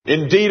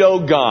Indeed,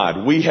 O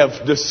God, we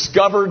have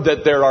discovered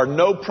that there are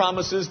no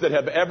promises that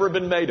have ever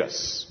been made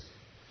us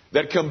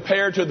that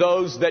compare to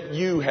those that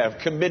you have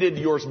committed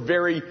your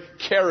very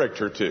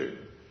character to.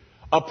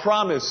 A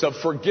promise of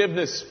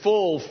forgiveness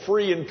full,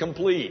 free, and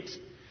complete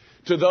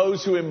to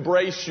those who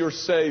embrace your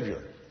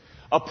Savior.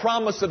 A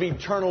promise of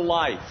eternal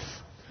life.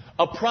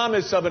 A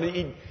promise of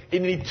an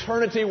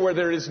eternity where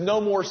there is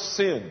no more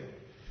sin.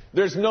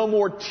 There's no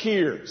more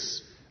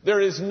tears. There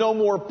is no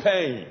more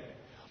pain.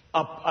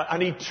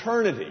 An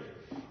eternity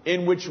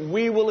in which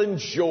we will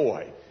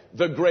enjoy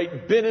the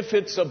great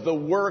benefits of the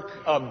work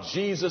of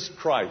Jesus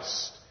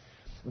Christ.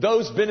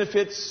 Those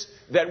benefits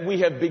that we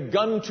have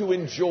begun to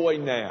enjoy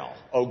now,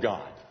 O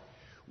God.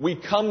 We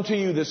come to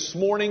you this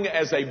morning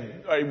as a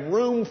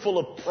room full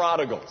of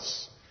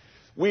prodigals.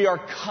 We are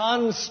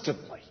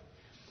constantly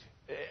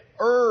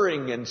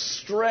erring and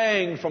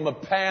straying from a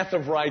path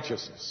of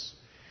righteousness.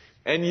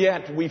 And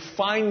yet we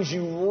find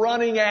you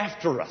running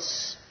after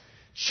us,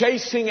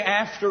 chasing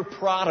after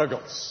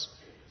prodigals,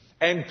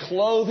 and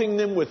clothing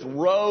them with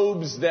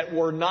robes that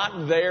were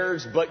not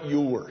theirs but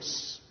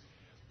yours.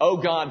 Oh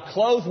God,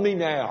 clothe me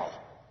now.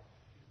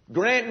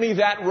 Grant me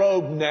that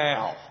robe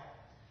now.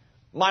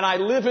 Might I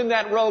live in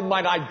that robe?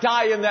 Might I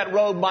die in that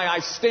robe? Might I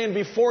stand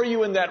before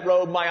you in that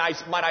robe? Might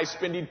I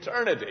spend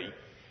eternity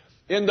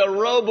in the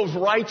robe of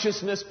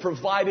righteousness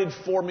provided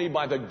for me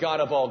by the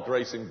God of all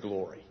grace and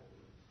glory?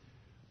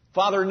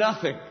 Father,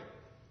 nothing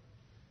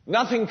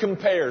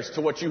compares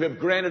to what you have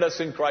granted us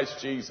in Christ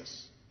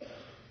Jesus.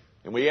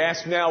 And we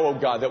ask now, O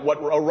God, that what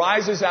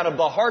arises out of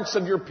the hearts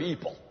of your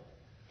people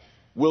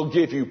will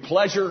give you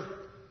pleasure,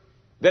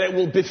 that it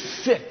will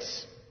befit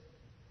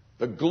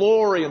the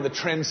glory and the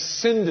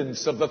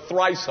transcendence of the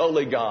thrice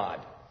holy God.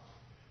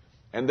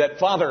 And that,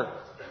 Father,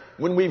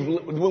 when we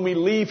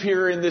leave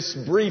here in this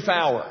brief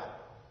hour,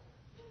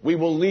 we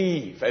will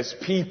leave as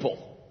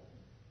people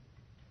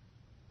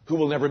who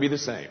will never be the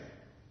same.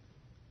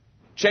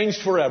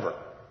 Changed forever.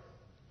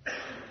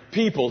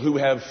 People who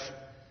have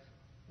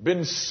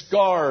been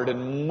scarred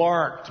and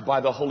marked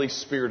by the Holy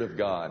Spirit of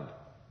God.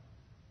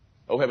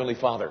 Oh, Heavenly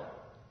Father,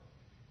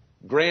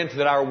 grant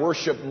that our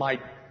worship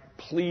might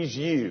please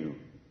you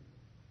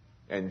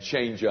and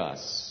change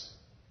us.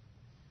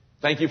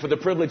 Thank you for the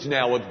privilege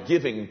now of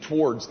giving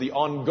towards the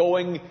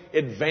ongoing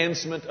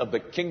advancement of the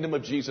kingdom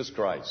of Jesus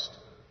Christ.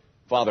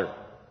 Father,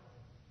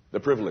 the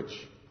privilege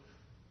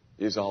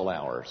is all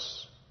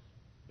ours.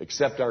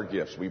 Accept our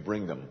gifts. We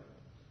bring them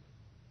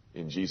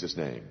in Jesus'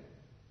 name.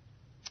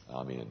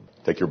 Amen.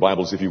 Take your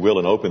Bibles, if you will,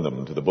 and open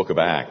them to the book of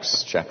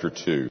Acts, chapter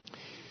 2.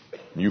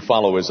 You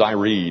follow as I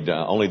read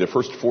only the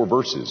first 4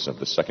 verses of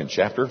the second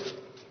chapter.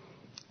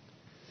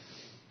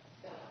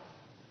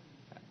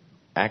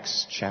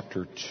 Acts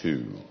chapter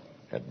 2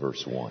 at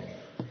verse 1.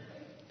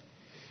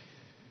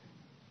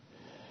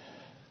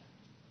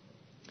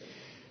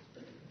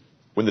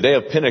 When the day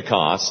of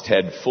Pentecost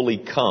had fully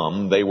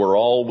come, they were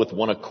all with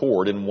one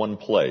accord in one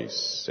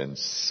place, and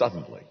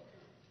suddenly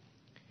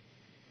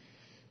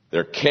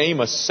there came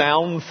a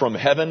sound from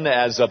heaven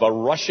as of a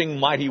rushing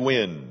mighty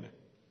wind,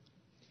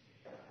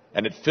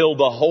 and it filled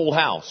the whole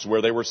house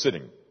where they were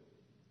sitting.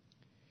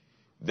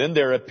 Then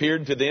there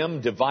appeared to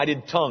them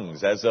divided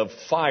tongues as of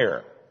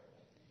fire,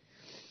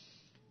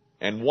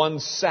 and one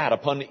sat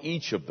upon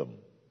each of them.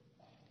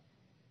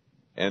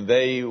 And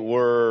they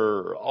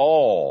were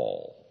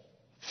all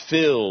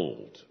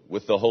filled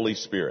with the Holy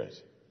Spirit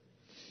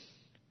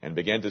and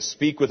began to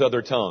speak with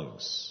other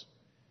tongues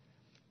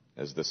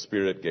as the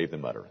Spirit gave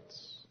them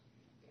utterance.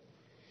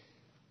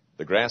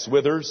 The grass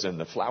withers and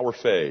the flower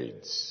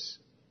fades,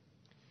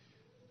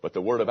 but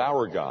the word of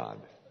our God,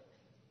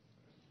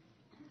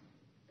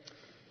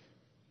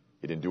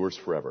 it endures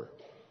forever.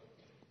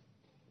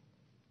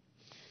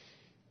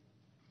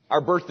 Our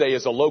birthday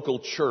as a local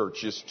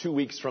church is 2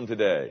 weeks from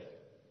today.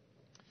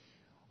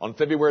 On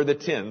February the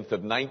 10th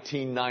of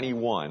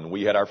 1991,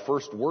 we had our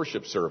first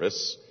worship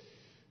service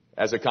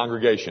as a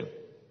congregation.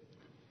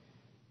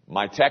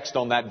 My text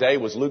on that day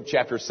was Luke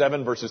chapter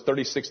 7, verses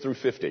 36 through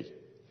 50.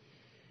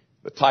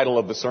 The title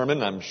of the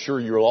sermon, I'm sure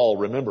you'll all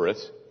remember it.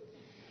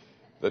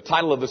 The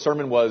title of the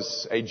sermon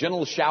was A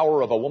Gentle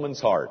Shower of a Woman's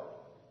Heart.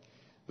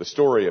 The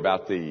story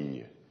about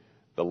the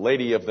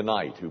lady of the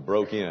night who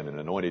broke in and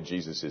anointed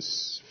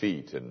Jesus'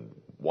 feet and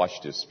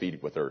washed his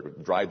feet with her,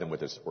 dried them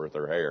with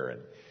her hair.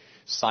 And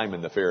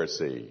Simon the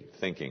Pharisee,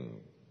 thinking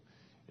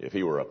if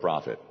he were a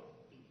prophet,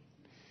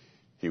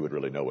 he would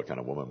really know what kind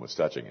of woman was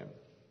touching him.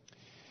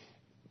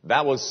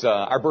 That was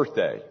our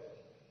birthday,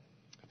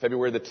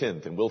 February the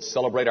 10th, and we'll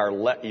celebrate our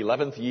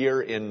 11th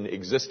year in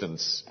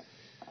existence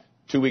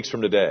 2 weeks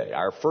from today.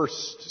 Our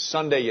first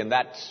Sunday in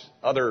that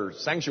other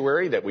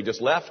sanctuary that we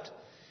just left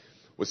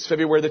was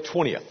February the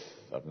 20th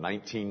of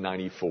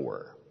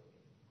 1994.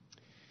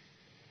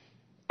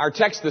 Our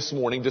text this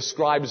morning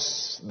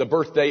describes the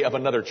birthday of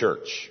another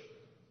church,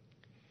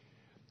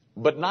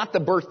 but not the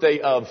birthday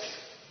of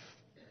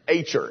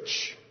a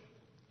church,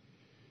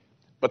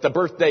 but the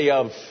birthday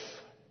of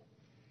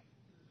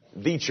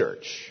the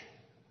church.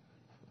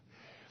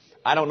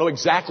 I don't know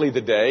exactly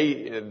the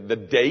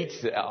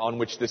date on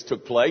which this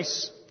took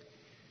place.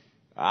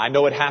 I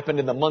know it happened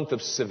in the month of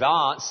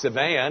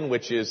Sivan,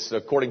 which is,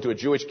 according to a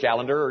Jewish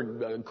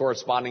calendar,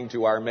 corresponding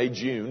to our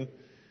May-June.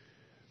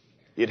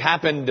 It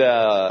happened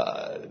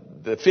the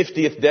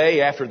 50th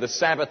day after the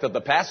Sabbath of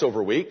the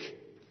Passover week.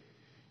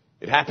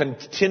 It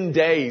happened 10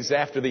 days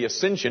after the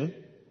Ascension.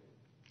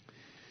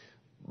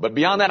 But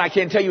beyond that, I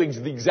can't tell you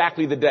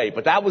exactly the date.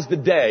 But that was the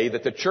day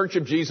that the Church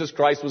of Jesus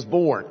Christ was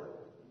born.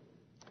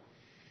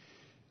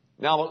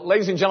 Now,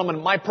 ladies and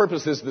gentlemen, my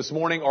purpose this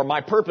morning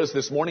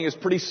is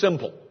pretty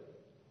simple.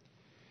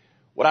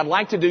 What I'd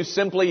like to do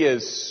simply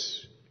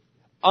is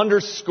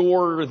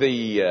underscore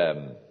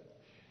the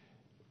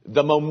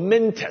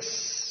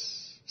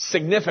momentous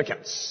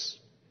significance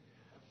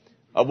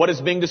of what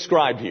is being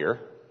described here,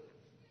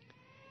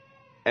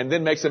 and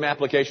then make some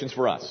applications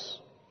for us.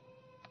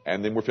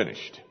 And then we're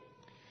finished.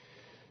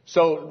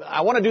 So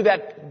I want to do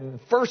that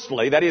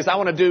firstly. That is, I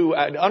want to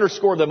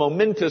underscore the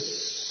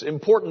momentous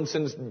importance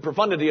and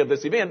profundity of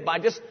this event by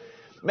just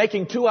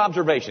making two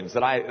observations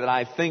that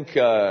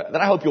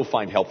I hope you'll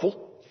find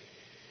helpful.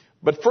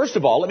 But first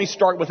of all, let me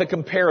start with a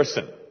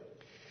comparison.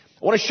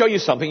 I want to show you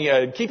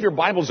something. Keep your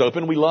Bibles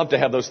open. We love to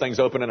have those things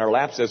open in our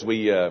laps as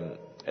we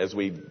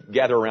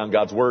gather around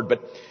God's Word.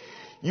 But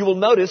you will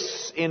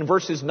notice in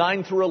verses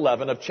 9 through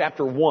 11 of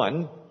chapter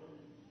 1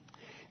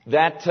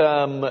 that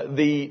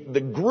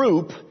the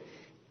group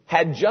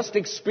had just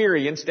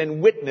experienced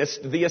and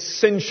witnessed the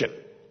ascension.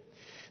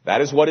 That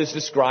is what is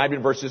described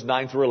in verses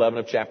 9 through 11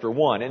 of chapter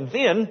 1. And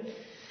then,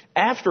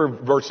 after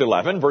verse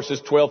 11,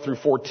 verses 12 through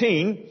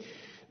 14,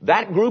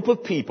 that group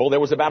of people, there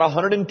was about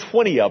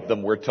 120 of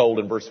them, we're told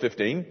in verse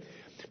 15,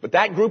 but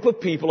that group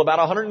of people, about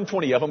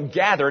 120 of them,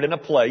 gathered in a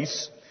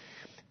place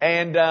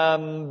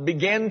and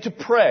began to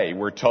pray,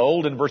 we're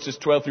told in verses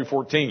 12 through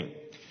 14.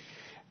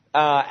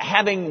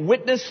 Having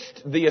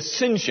witnessed the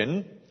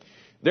ascension,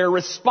 their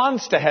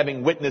response to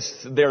having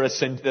witnessed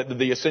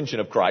the ascension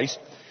of Christ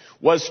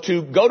was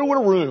to go to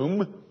a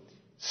room,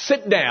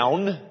 sit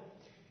down,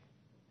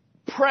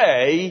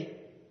 pray,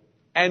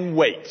 and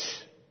wait.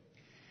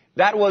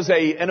 That was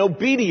an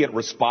obedient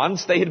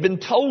response. They had been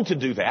told to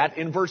do that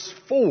in verse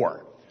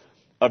 4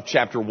 of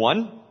chapter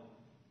 1.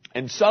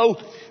 And so,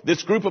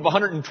 this group of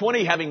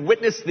 120, having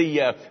witnessed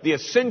the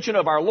ascension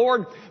of our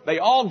Lord, they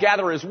all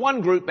gather as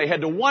one group, they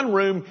head to one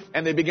room,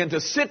 and they begin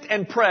to sit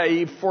and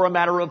pray for a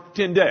matter of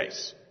 10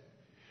 days.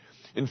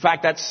 In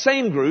fact, that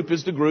same group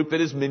is the group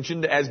that is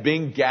mentioned as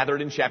being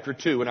gathered in chapter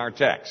 2 in our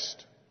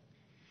text.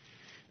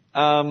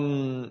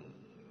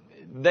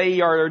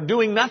 They are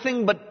doing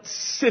nothing but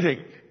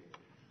sitting.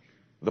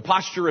 The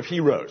posture of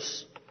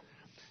heroes.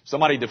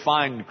 Somebody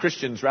defined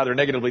Christians rather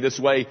negatively this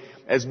way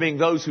as being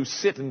those who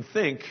sit and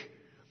think,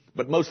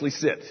 but mostly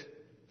sit.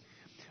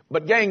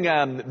 But gang,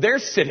 their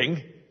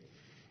sitting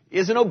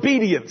is an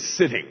obedient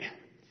sitting.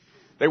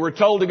 They were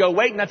told to go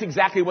wait, and that's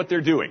exactly what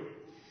they're doing.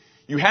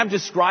 You have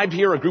described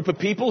here a group of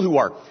people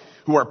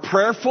who are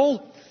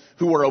prayerful,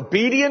 who are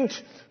obedient,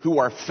 who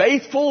are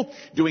faithful,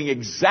 doing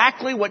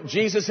exactly what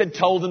Jesus had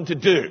told them to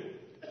do.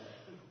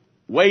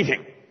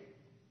 Waiting.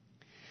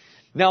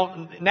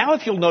 Now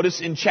if you'll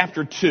notice in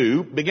chapter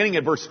 2, beginning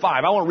at verse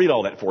 5, I won't read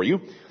all that for you,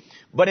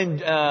 but in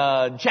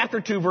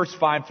chapter 2, verse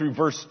 5 through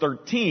verse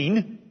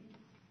 13,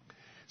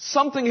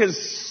 something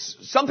is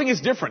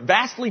different,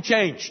 vastly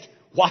changed.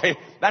 Why?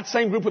 That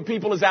same group of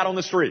people is out on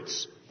the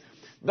streets.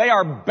 They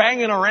are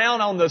banging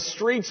around on the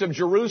streets of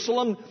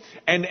Jerusalem,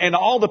 and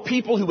all the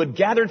people who had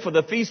gathered for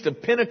the Feast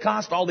of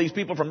Pentecost, all these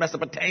people from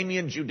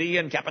Mesopotamia and Judea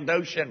and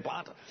Cappadocia and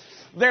Pontus,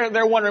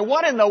 they're wondering,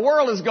 what in the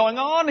world is going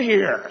on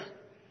here?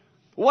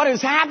 What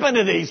has happened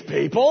to these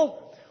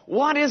people?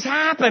 What is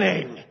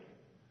happening?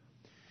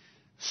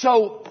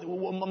 So,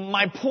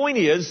 my point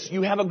is,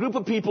 you have a group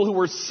of people who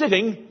were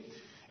sitting,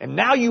 and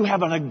now you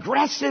have an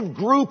aggressive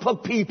group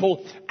of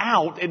people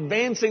out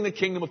advancing the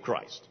kingdom of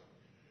Christ.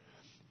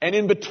 And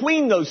in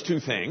between those two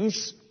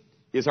things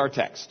is our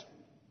text.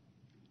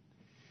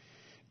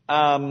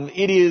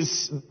 It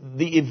is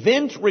the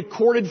event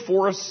recorded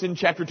for us in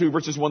chapter 2,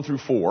 verses 1 through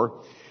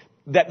 4,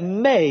 that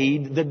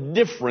made the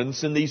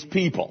difference in these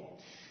people.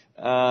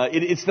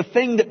 It's the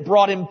thing that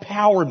brought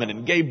empowerment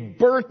and gave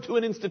birth to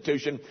an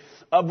institution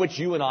of which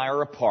you and I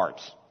are a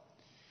part.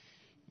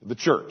 The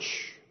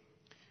church.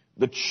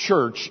 The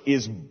church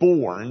is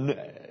born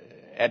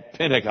at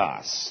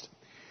Pentecost.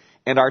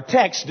 And our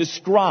text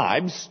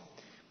describes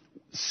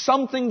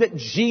something that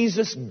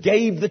Jesus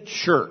gave the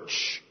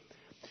church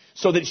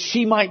so that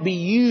she might be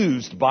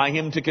used by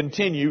Him to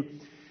continue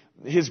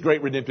His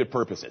great redemptive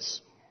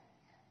purposes.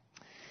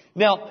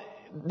 Now,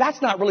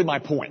 that's not really my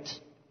point.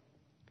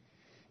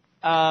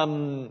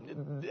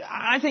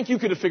 I think you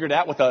could have figured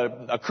out with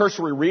a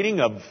cursory reading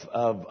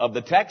of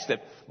the text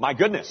that, my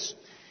goodness,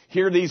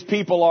 here these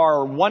people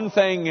are one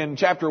thing in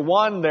chapter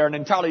 1, they're an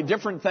entirely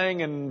different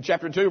thing in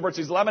chapter 2,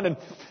 verses 11,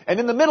 and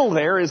in the middle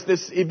there is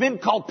this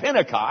event called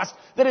Pentecost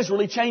that has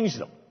really changed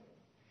them.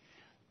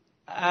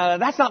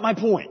 That's not my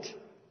point.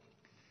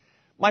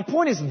 My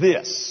point is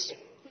this.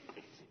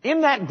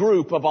 In that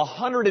group of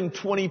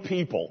 120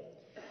 people,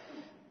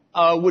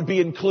 would be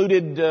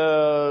included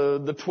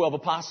the 12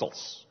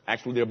 apostles.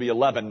 Actually, there'll be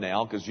 11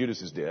 now because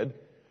Judas is dead.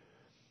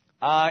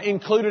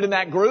 Included in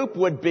that group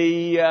would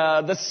be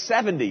the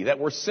 70 that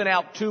were sent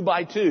out 2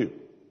 by 2.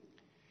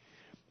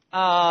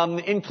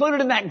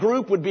 Included in that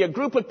group would be a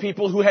group of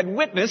people who had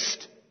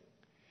witnessed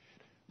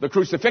the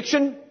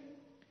crucifixion,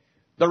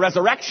 the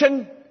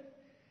resurrection,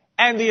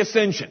 and the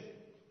ascension.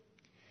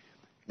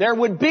 There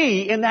would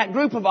be in that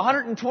group of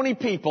 120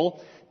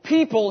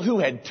 people who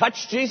had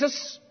touched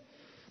Jesus,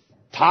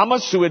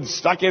 Thomas who had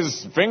stuck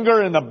his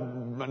finger in the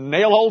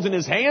nail holes in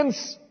his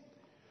hands,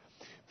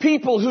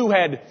 people who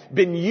had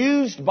been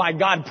used by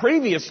God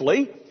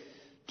previously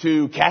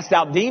to cast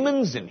out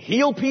demons and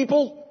heal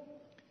people.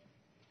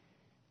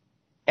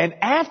 And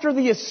after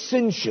the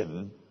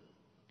ascension,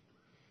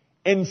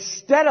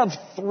 instead of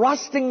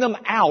thrusting them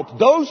out,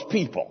 those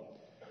people,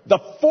 the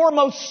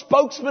foremost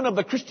spokesmen of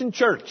the Christian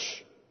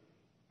church,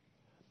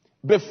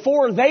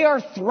 before they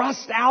are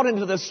thrust out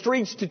into the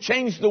streets to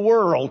change the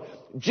world,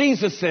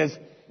 Jesus says,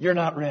 you're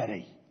not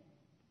ready.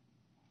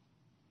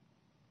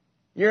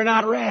 You're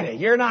not ready.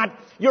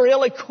 You're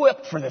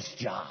ill-equipped for this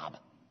job.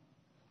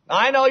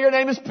 I know your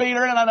name is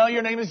Peter, and I know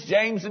your name is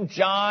James and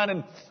John,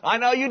 and I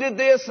know you did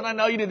this, and I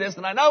know you did this,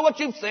 and I know what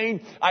you've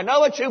seen, I know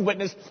what you've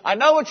witnessed, I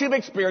know what you've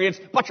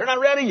experienced, but you're not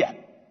ready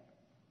yet.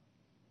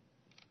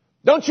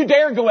 Don't you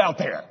dare go out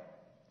there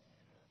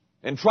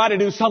and try to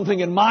do something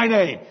in my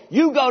name.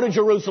 You go to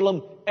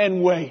Jerusalem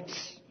and wait.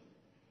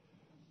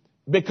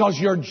 Because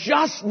you're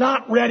just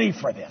not ready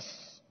for this.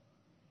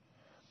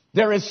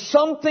 There is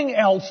something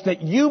else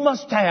that you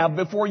must have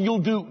before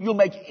you'll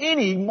make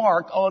any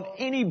mark on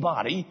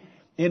anybody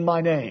in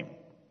my name.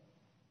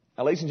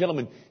 Now, ladies and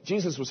gentlemen,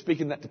 Jesus was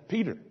speaking that to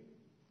Peter.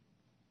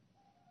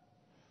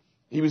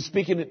 He was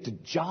speaking it to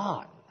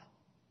John,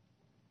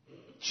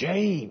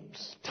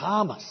 James,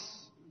 Thomas.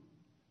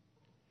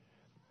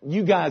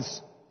 You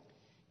guys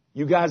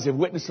have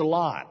witnessed a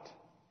lot.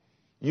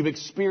 You've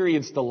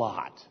experienced a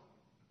lot.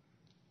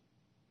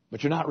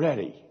 But you're not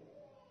ready.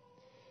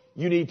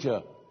 You need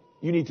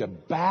to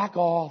back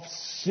off,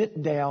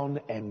 sit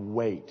down, and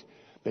wait,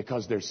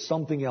 because there's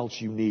something else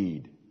you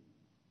need.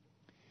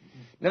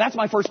 Now that's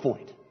my first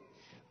point.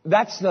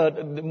 That's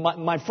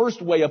my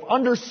first way of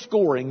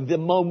underscoring the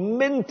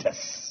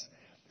momentous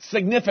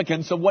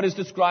significance of what is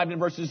described in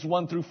verses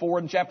 1 through 4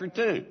 in chapter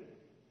 2.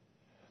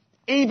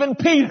 Even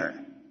Peter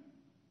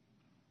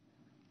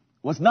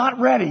was not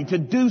ready to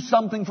do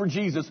something for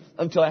Jesus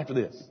until after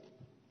this.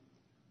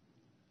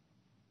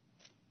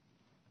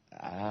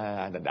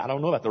 I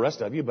don't know about the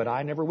rest of you, but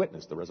I never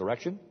witnessed the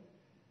resurrection.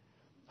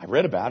 I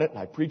read about it and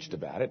I preached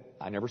about it.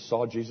 I never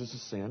saw Jesus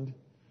ascend.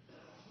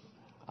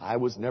 I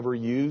was never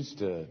used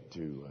to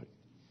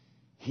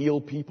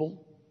heal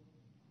people.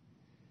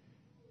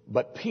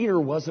 But Peter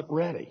wasn't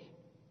ready.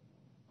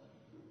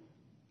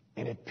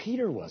 And if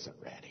Peter wasn't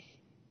ready,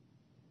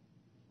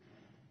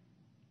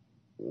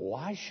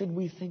 why should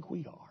we think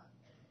we are?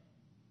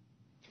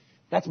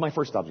 That's my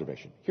first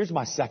observation. Here's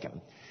my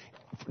second.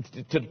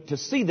 To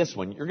see this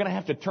one, you're going to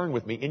have to turn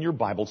with me in your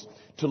Bibles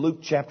to Luke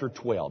chapter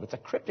 12. It's a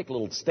cryptic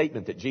little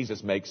statement that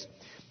Jesus makes,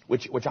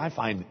 which I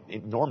find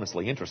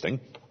enormously interesting.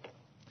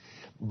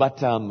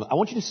 But I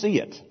want you to see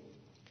it.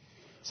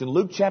 It's in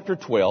Luke chapter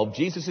 12.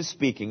 Jesus is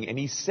speaking, and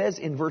he says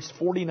in verse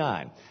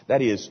 49,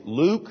 that is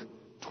Luke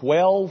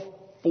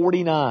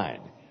 12:49,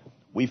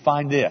 we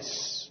find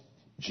this.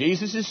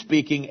 Jesus is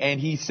speaking, and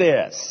he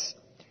says,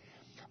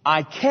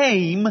 I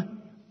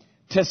came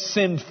to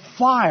send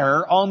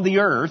fire on the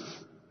earth,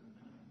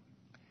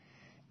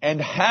 and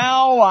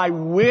how I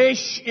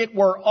wish it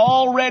were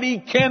already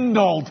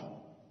kindled.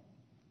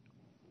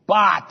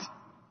 But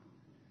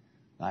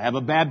I have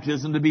a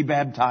baptism to be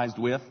baptized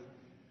with,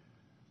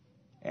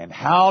 and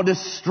how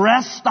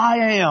distressed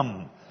I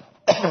am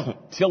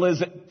till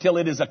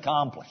it is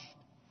accomplished.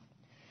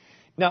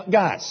 Now,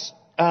 guys,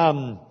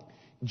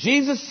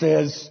 Jesus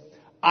says,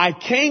 I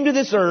came to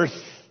this earth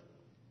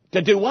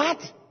to do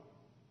what?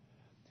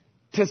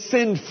 To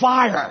send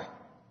fire.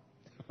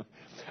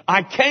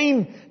 I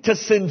came to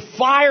send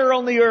fire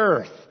on the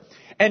earth.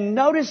 And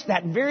notice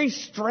that very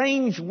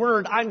strange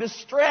word, I'm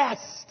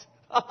distressed.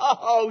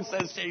 Oh,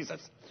 says Jesus.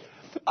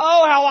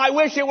 Oh, how I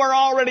wish it were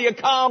already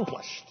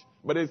accomplished.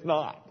 But it's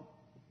not.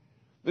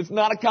 It's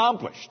not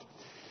accomplished.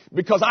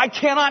 Because I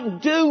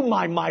cannot do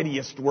my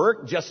mightiest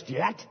work just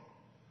yet.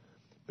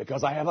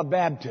 Because I have a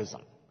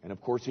baptism. And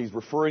of course, he's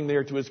referring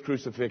there to his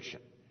crucifixion.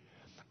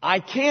 I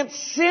can't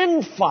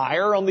send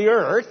fire on the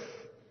earth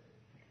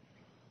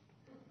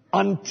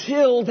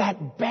until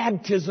that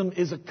baptism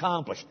is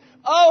accomplished.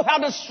 Oh, how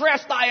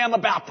distressed I am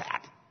about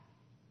that.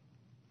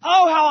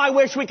 Oh, how I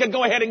wish we could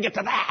go ahead and get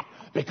to that.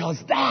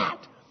 Because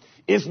that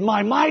is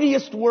my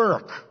mightiest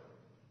work.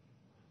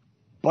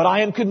 But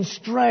I am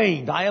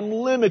constrained. I am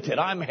limited.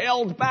 I'm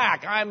held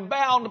back. I'm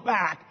bound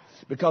back.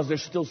 Because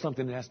there's still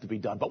something that has to be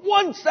done. But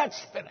once that's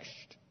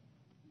finished,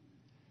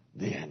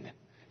 then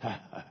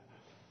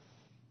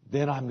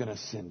I'm going to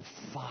send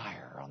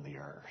fire on the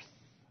earth.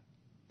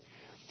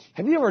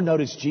 Have you ever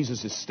noticed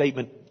Jesus'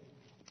 statement?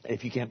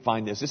 If you can't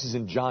find this, this is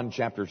in John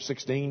chapter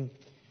 16.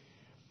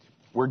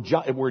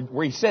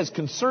 where he says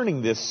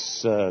concerning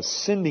this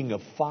sending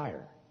of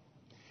fire.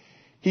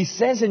 He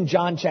says in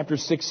John chapter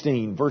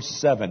 16, verse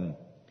 7,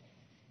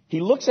 he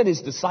looks at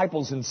his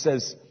disciples and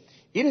says,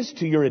 "It is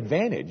to your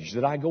advantage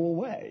that I go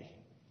away."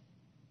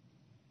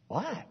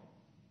 What?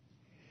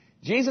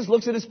 Jesus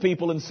looks at his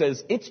people and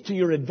says, "It's to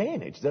your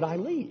advantage that I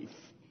leave."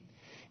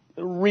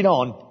 Read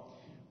on.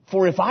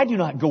 "For if I do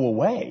not go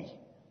away,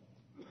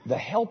 the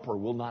Helper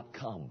will not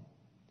come."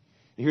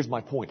 Here's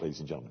my point, ladies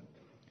and gentlemen.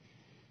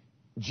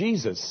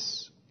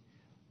 Jesus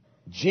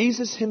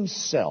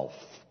himself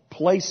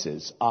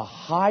places a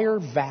higher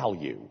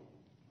value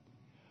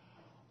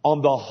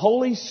on the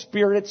Holy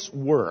Spirit's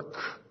work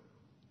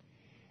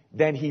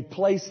than he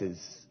places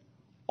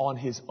on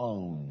his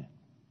own.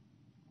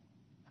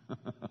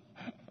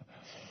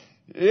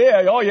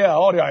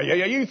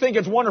 Yeah. You think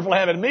it's wonderful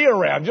having me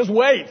around. Just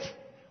wait.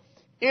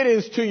 It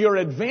is to your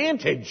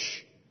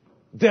advantage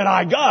that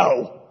I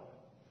go.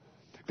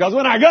 Because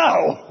when I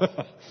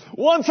go,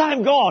 once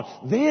I'm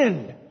gone,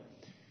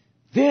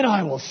 then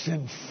I will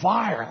send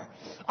fire.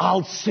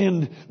 I'll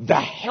send the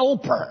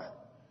Helper.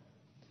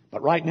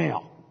 But right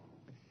now,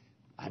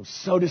 I'm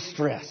so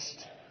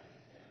distressed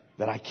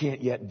that I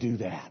can't yet do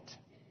that.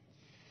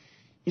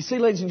 You see,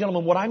 ladies and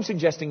gentlemen, what I'm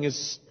suggesting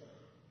is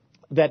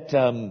that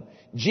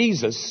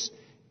Jesus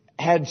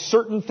had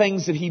certain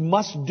things that he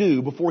must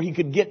do before he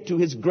could get to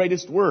his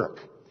greatest work.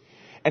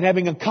 And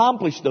having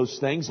accomplished those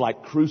things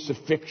like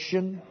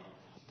crucifixion,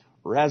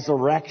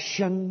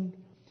 resurrection,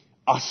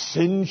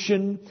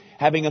 ascension,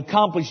 having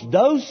accomplished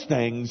those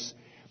things,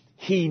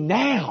 he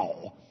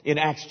now, in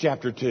Acts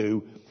chapter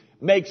 2,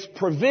 makes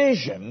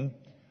provision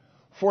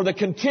for the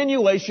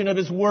continuation of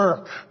his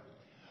work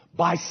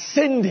by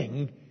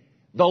sending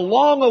the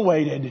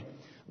long-awaited,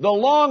 the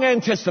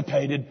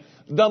long-anticipated,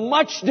 the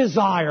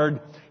much-desired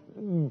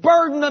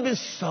burden of his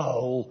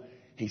soul.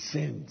 He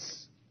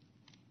sends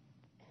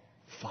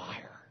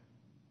fire.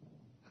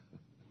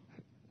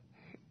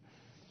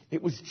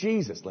 It was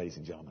Jesus, ladies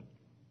and gentlemen.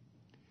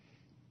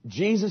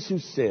 Jesus who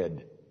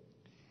said,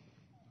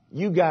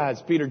 "You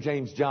guys, Peter,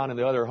 James, John, and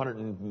the other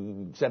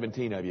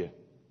 117 of you,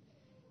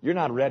 you're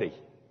not ready.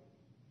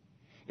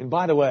 And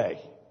by the way,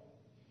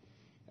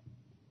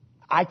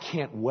 I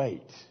can't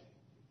wait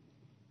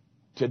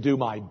to do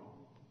my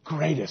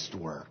greatest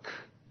work.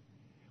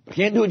 I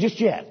can't do it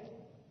just yet.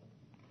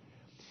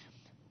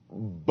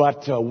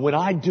 But when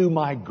I do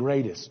my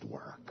greatest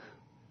work,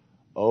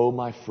 oh,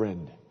 my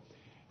friend,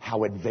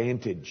 how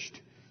advantaged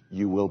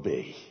you will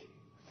be."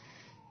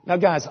 Now,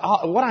 guys,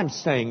 what I'm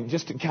saying,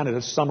 just to kind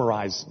of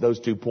summarize those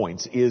 2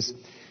 points, is,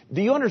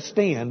 do you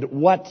understand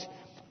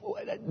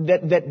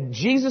that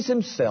Jesus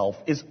himself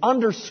is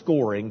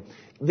underscoring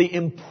the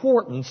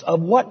importance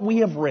of what we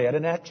have read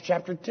in Acts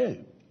chapter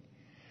 2?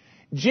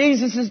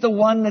 Jesus is the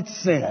one that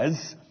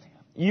says,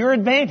 your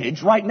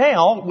advantage right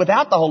now,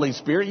 without the Holy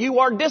Spirit, you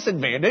are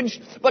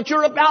disadvantaged, but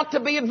you're about to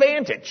be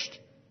advantaged.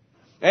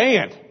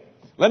 And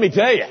let me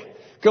tell you,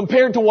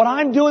 compared to what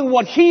I'm doing,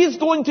 what he is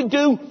going to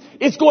do,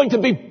 it's going to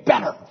be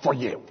better for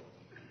you.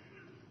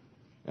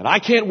 And I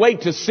can't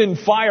wait to send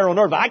fire on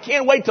earth. I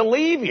can't wait to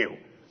leave you.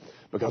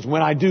 Because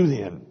when I do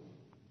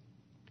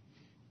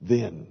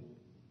then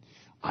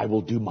I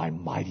will do my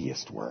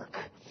mightiest work.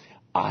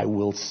 I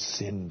will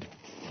send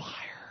fire.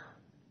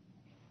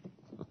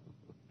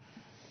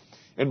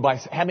 And by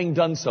having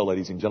done so,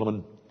 ladies and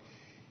gentlemen,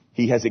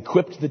 he has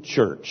equipped the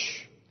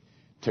church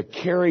to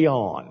carry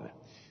on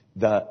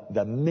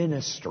the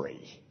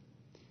ministry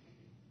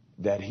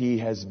that he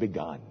has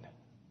begun.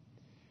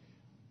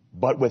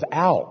 But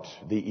without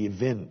the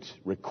event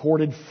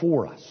recorded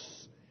for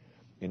us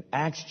in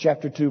Acts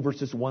chapter 2,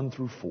 verses 1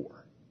 through 4,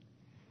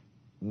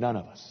 none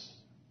of us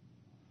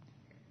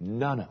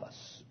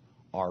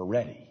are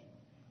ready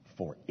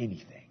for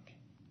anything.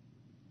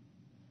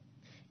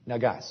 Now,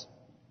 guys,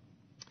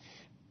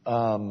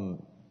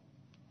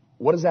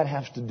 what does that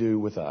have to do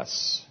with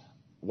us?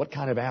 What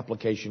kind of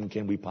application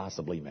can we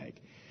possibly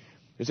make?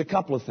 There's a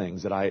couple of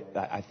things that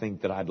I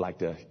think that I'd like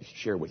to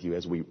share with you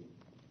as we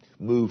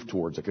move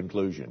towards a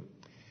conclusion.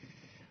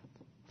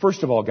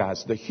 First of all,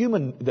 guys,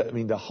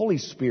 the Holy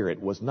Spirit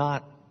was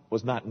not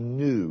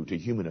new to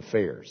human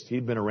affairs.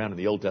 He'd been around in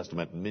the Old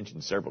Testament and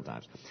mentioned several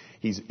times.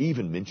 He's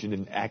even mentioned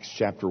in Acts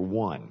chapter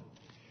 1.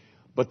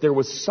 But there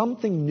was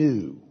something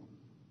new.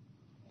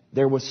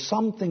 There was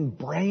something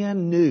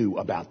brand new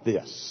about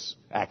this,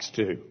 Acts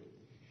 2.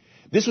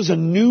 This was a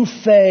new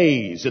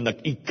phase in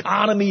the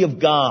economy of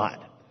God.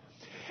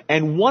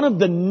 And one of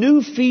the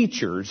new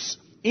features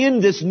in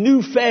this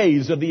new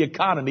phase of the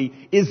economy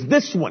is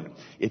this one.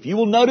 If you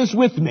will notice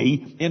with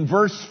me in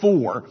verse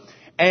 4,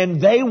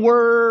 and they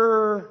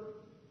were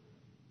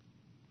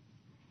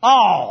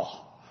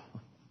all.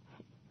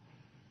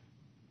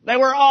 They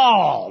were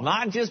all.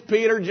 Not just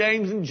Peter,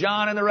 James, and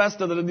John and the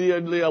rest of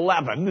the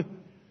 11.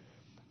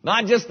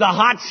 Not just the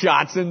hot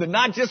shots and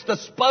not just the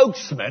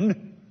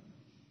spokesman.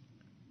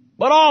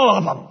 But all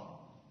of them.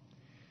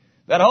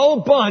 That whole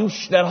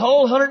bunch, that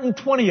whole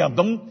 120 of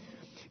them,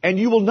 And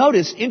you will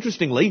notice,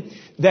 interestingly,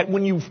 that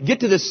when you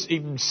get to this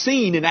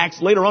scene in Acts,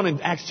 later on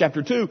in Acts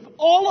chapter 2,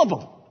 all of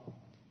them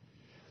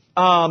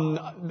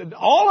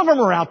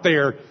are out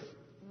there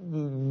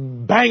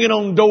banging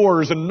on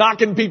doors and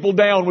knocking people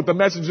down with the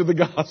message of the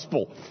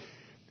gospel.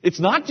 It's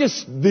not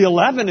just the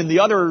 11 and the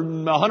other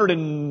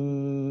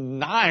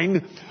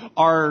 109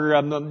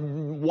 are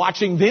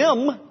watching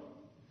them.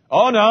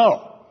 Oh,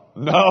 no.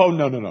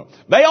 No.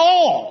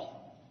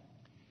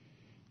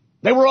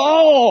 They were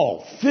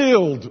all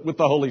filled with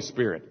the Holy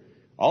Spirit.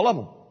 All of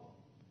them.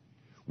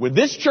 When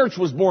this church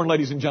was born,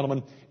 ladies and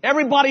gentlemen,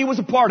 everybody was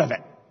a part of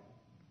it.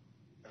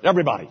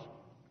 Everybody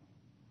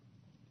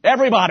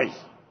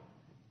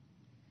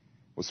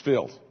was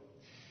filled.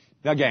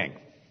 Now, gang,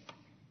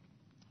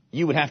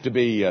 you would have to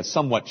be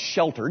somewhat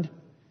sheltered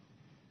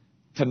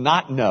to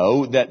not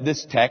know that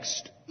this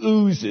text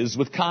oozes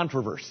with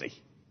controversy.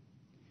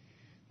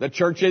 The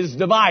church is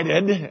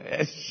divided,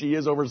 as she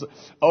is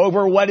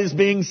over what is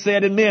being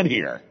said and meant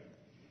here.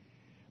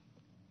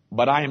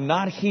 But I am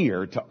not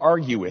here to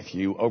argue with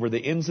you over the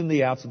ins and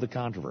the outs of the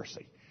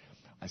controversy.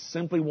 I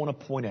simply want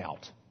to point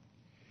out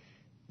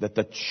that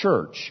the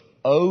church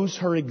owes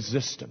her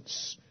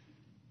existence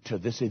to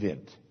this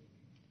event.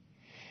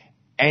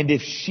 And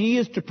if she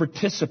is to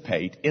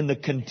participate in the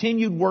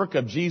continued work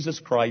of Jesus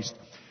Christ,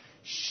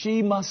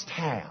 she must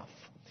have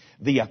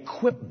the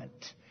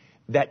equipment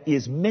that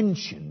is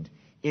mentioned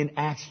in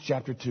Acts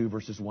chapter 2,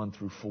 verses 1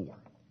 through 4.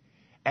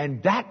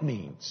 And that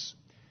means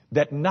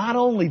that not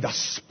only the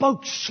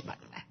spokesman,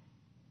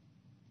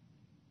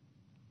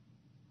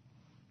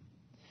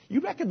 you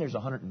reckon there's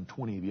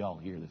 120 of y'all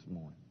here this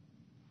morning?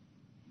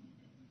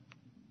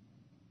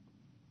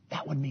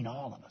 That would mean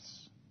all of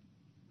us.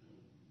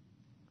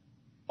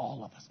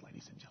 All of us,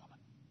 ladies and gentlemen.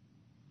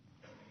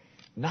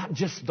 Not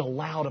just the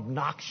loud,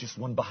 obnoxious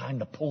one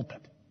behind the pulpit,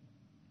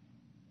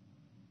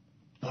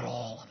 but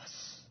all of us.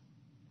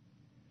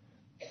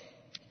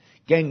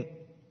 Gang,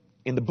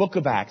 in the book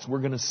of Acts, we're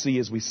going to see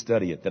as we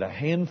study it that a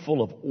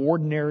handful of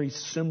ordinary,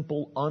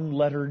 simple,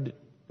 unlettered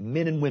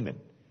men and women,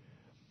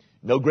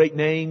 no great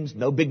names,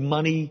 no big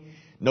money,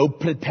 no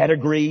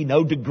pedigree,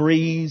 no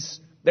degrees,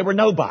 they were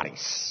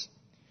nobodies.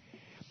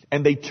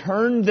 And they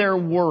turned their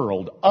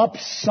world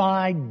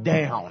upside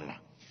down.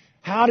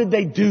 How did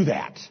they do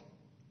that?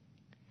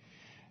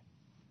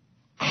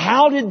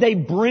 How did they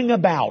bring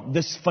about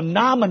this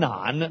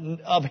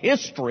phenomenon of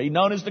history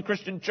known as the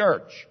Christian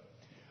church?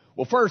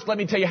 Well, first, let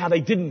me tell you how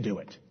they didn't do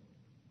it.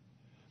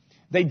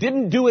 They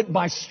didn't do it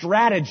by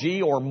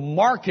strategy or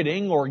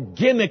marketing or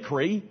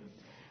gimmickry.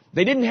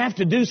 They didn't have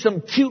to do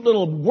some cute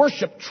little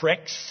worship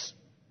tricks.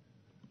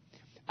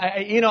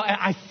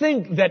 I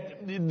think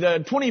that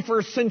the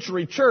 21st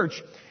century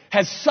church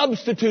has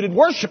substituted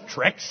worship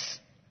tricks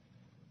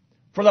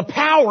for the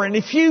power and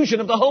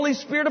effusion of the Holy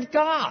Spirit of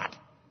God.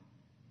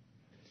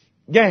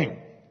 Gang,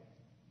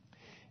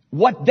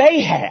 what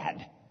they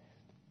had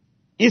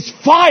is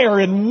fire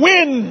and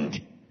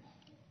wind.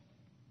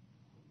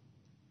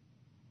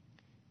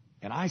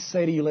 And I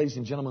say to you, ladies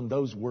and gentlemen,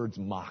 those words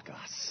mock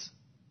us.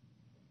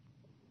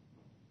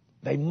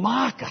 They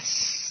mock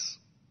us.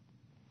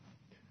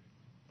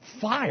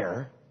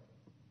 Fire,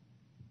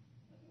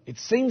 it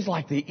seems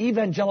like the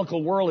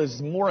evangelical world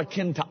is more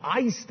akin to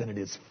ice than it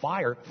is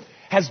fire.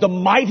 Has the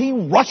mighty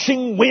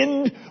rushing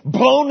wind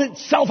blown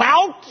itself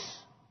out?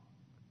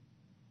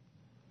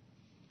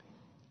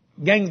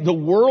 Gang, the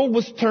world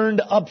was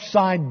turned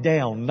upside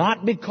down,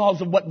 not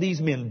because of what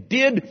these men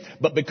did,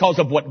 but because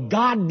of what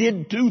God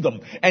did to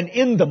them, and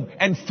in them,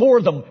 and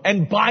for them,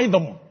 and by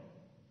them.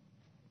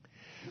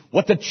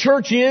 What the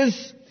church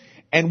is,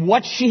 and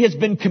what she has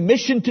been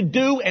commissioned to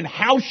do, and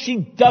how she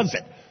does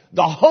it.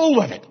 The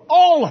whole of it,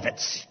 all of it,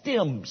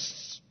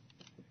 stems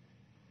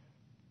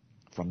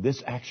from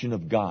this action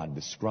of God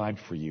described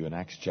for you in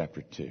Acts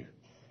chapter 2.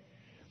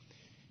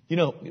 You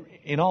know,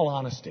 in all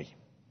honesty,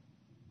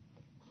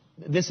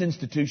 this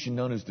institution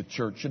known as the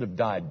church should have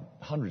died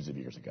hundreds of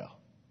years ago.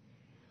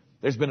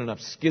 There's been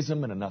enough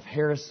schism and enough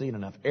heresy and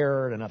enough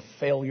error and enough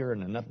failure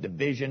and enough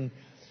division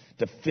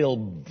to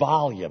fill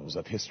volumes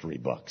of history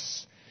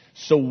books.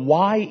 So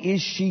why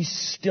is she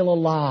still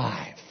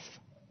alive?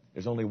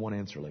 There's only one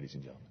answer, ladies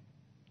and gentlemen.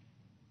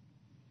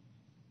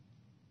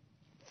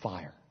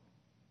 Fire.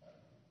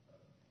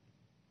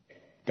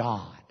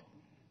 God.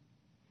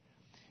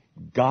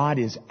 God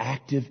is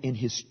active in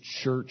His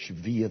church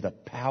via the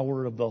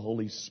power of the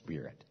Holy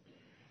Spirit.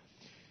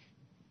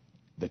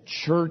 The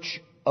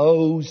church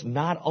owes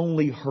not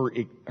only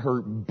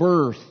her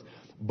birth,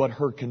 but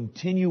her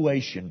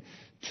continuation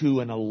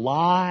to an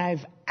alive,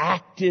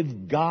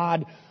 active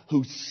God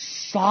who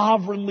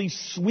sovereignly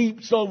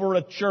sweeps over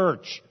a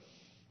church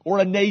or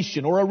a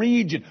nation or a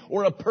region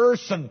or a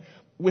person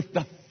with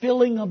the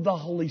filling of the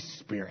Holy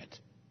Spirit.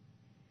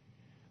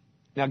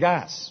 Now,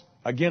 guys,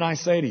 again I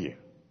say to you,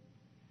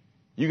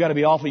 you got to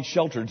be awfully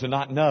sheltered to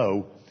not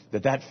know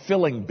that that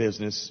filling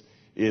business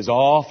is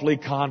awfully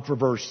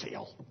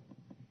controversial.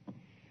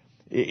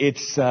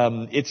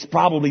 It's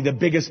probably the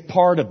biggest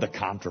part of the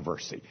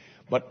controversy.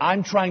 But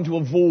I'm trying to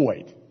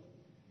avoid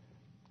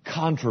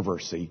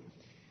controversy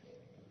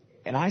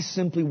And I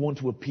simply want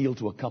to appeal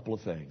to a couple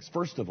of things.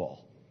 First of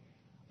all,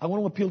 I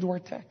want to appeal to our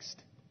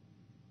text.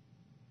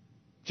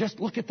 Just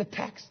look at the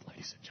text,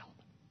 ladies and gentlemen.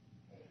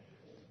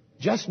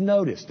 Just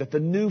notice that the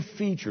new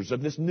features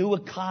of this new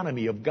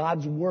economy of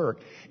God's work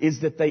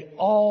is that they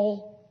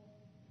all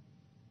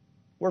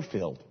were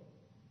filled.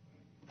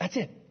 That's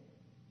it.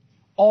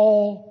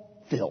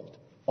 All filled.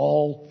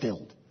 All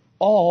filled.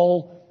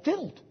 All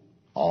filled.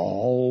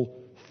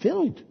 All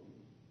filled.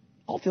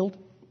 All filled.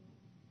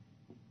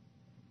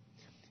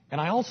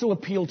 And I also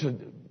appeal to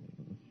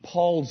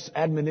Paul's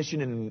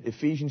admonition in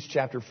Ephesians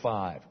chapter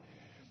 5,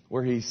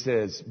 where he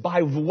says,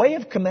 by way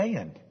of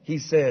command, he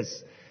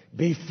says,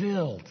 be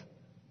filled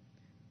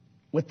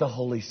with the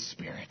Holy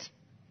Spirit.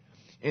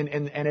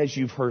 And as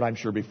you've heard, I'm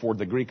sure, before,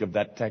 the Greek of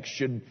that text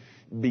should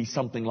be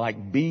something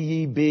like, be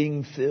ye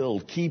being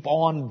filled. Keep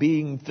on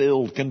being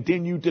filled.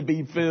 Continue to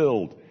be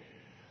filled.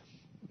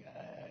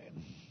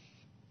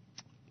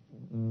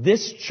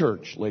 This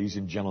church, ladies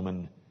and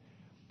gentlemen,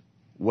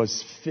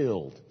 was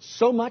filled.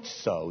 So much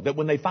so that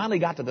when they finally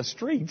got to the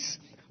streets,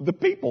 the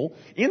people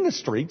in the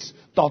streets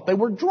thought they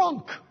were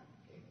drunk.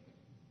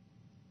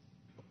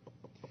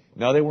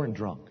 No, they weren't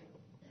drunk.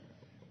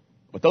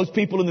 But those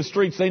people in the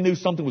streets, they knew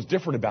something was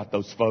different about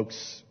those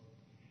folks.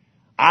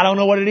 I don't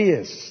know what it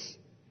is,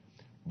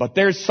 but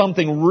there's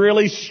something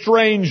really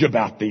strange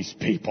about these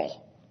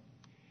people.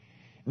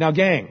 Now,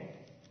 gang,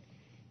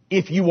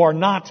 if you are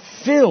not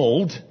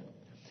filled,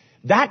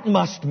 that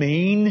must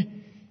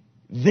mean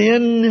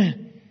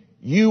then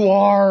you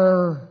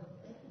are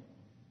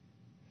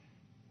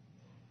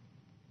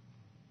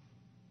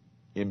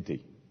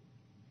empty.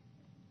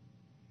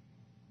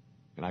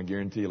 And I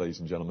guarantee you,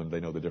 ladies and gentlemen, they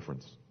know the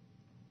difference.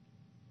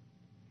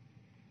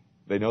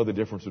 They know the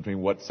difference between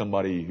what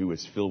somebody who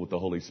is filled with the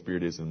Holy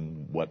Spirit is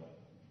and what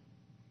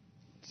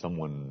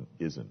someone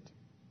isn't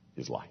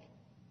is like.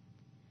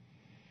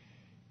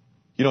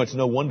 You know, it's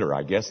no wonder,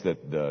 I guess,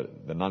 that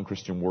the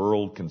non-Christian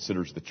world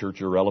considers the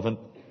church irrelevant.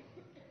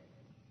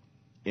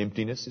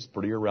 Emptiness is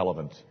pretty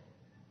irrelevant.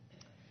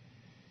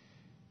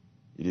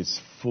 It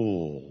is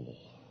full.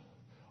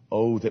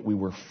 Oh, that we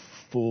were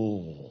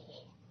full.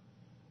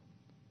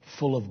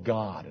 Full of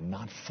God and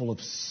not full of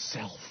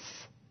self.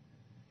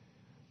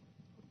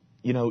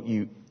 You know,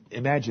 you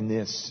imagine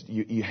this.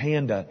 You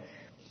hand a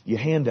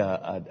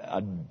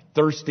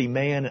thirsty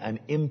man an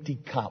empty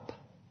cup.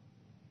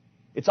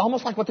 It's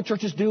almost like what the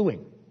church is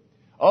doing.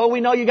 Oh,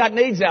 we know you got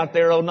needs out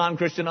there, oh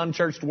non-Christian,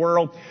 unchurched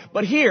world.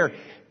 But here,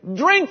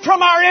 drink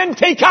from our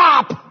empty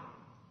cup.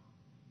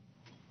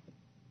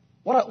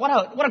 What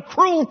a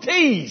cruel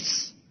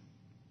tease.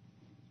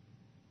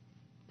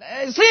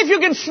 See if you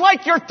can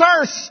slake your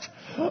thirst,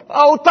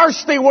 oh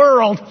thirsty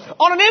world,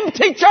 on an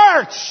empty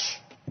church.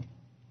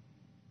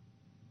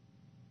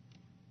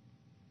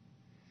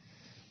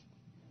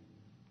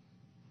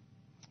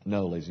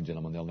 No, ladies and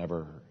gentlemen, they'll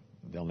never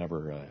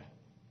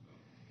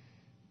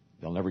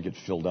get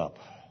filled up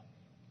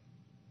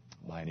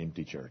by an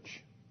empty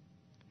church.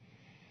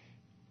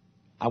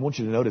 I want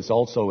you to notice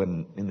also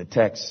in the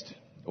text,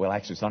 well,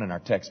 actually it's not in our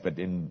text, but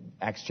in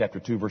Acts chapter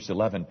 2, verse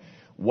 11,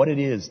 what it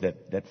is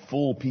that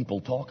full people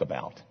talk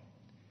about.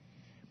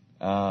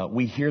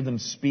 We hear them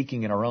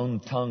speaking in our own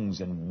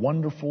tongues and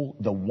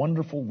the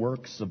wonderful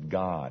works of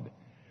God.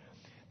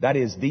 That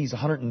is, these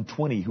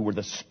 120 who were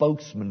the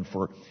spokesmen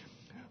for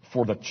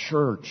the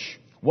church.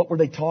 What were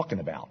they talking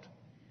about?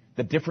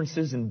 The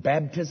differences in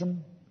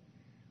baptism?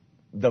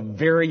 The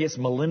various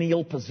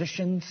millennial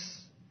positions?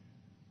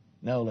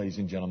 No, ladies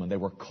and gentlemen, they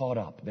were caught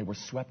up. They were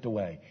swept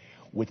away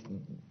with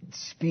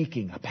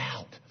speaking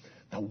about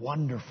the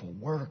wonderful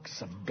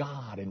works of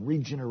God and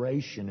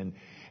regeneration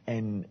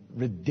and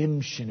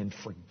redemption and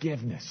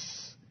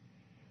forgiveness.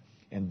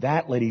 And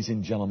that, ladies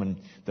and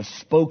gentlemen, the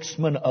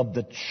spokesman of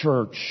the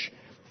church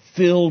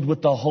filled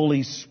with the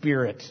Holy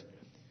Spirit,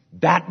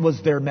 that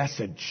was their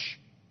message.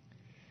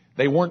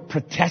 They weren't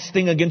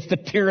protesting against the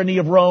tyranny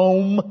of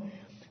Rome.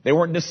 They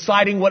weren't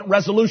deciding what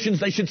resolutions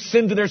they should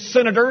send to their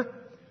senator.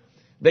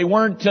 They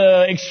weren't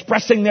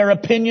expressing their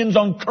opinions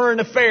on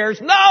current affairs.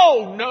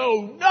 No,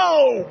 no,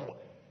 no.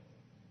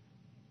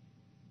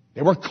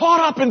 They were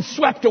caught up and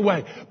swept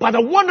away by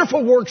the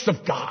wonderful works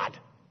of God.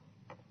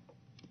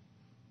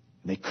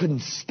 They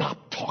couldn't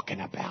stop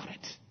talking about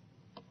it.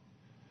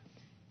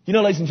 You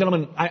know, ladies and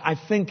gentlemen, I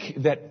think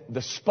that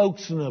the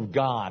spokesman of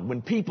God,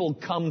 when people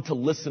come to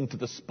listen to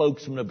the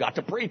spokesman of God,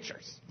 to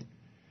preachers,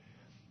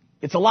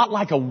 it's a lot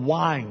like a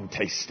wine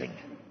tasting.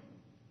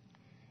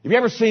 Have you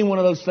ever seen one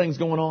of those things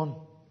going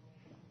on?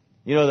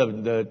 You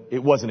know,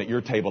 it wasn't at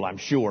your table, I'm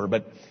sure,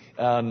 but,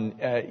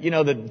 you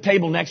know, the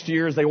table next to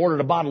yours, they ordered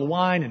a bottle of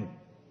wine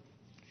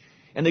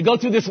and they go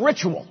through this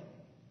ritual,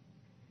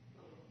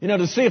 you know,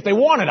 to see if they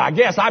want it, I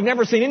guess. I've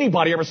never seen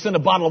anybody ever send a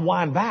bottle of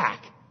wine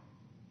back.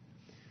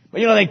 But,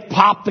 you know, they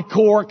pop the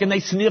cork and they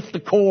sniff the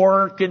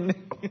cork and,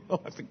 you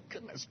know, I said,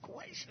 goodness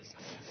gracious.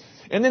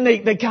 And then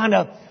they kind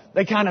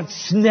of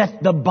sniff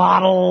the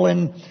bottle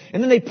and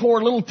then they pour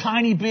a little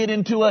tiny bit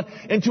into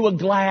a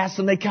glass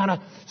and they kind of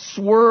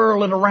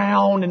swirl it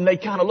around and they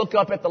kind of look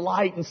up at the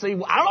light and see, I don't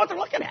know what they're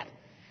looking at.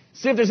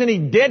 See if there's any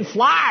dead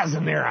flies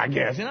in there, I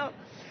guess, you know.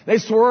 They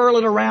swirl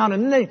it around,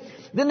 and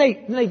then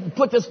they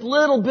put this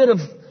little bit of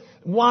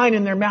wine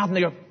in their mouth, and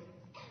they go,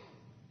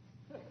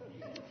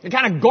 they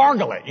kind of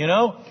gargle it, you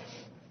know.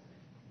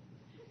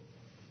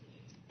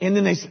 And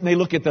then they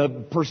look at the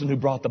person who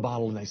brought the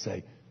bottle and they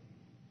say,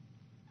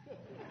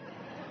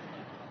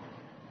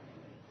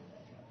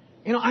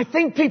 you know, I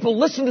think people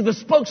listen to the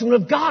spokesman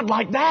of God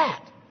like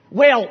that.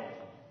 Well,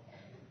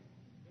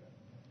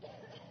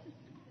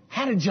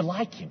 how did you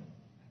like him?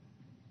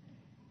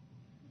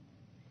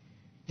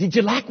 Did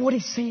you like what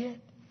he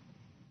said?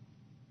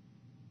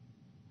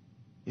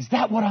 Is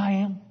that what I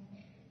am?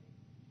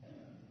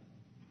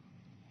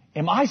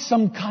 Am I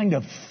some kind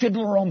of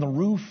fiddler on the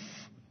roof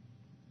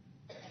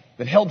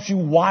that helps you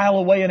while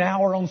away an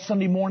hour on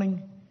Sunday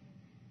morning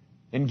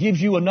and gives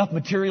you enough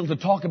material to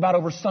talk about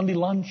over Sunday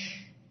lunch?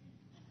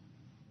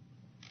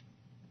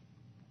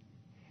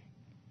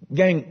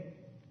 Gang,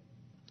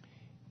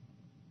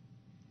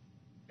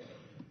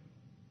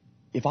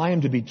 if I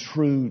am to be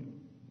true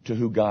to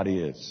who God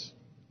is,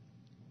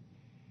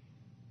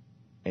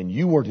 and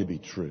you are to be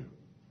true,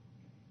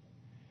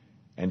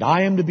 and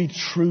I am to be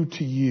true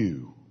to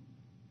you,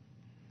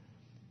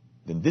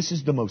 then this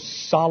is the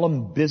most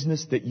solemn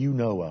business that you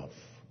know of.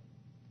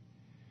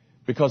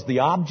 Because the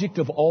object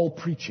of all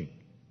preaching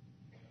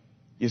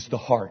is the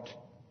heart.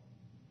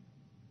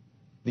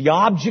 The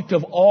object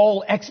of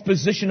all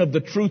exposition of the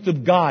truth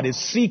of God is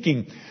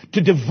seeking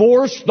to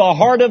divorce the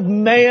heart of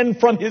man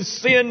from his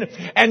sin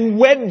and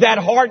wed that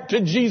heart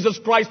to Jesus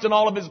Christ in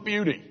all of his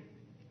beauty.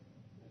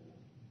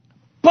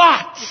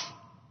 But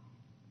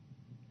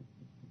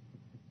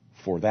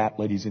for that,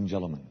 ladies and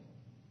gentlemen,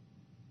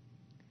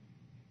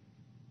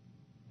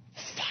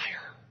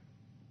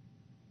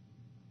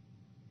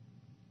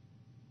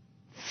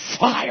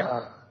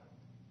 fire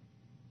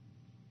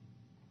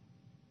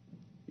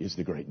is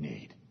the great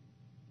need.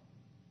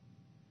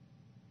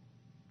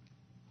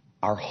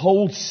 Our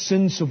whole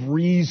sense of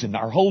reason,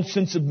 our whole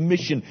sense of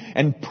mission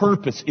and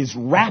purpose is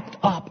wrapped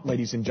up,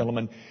 ladies and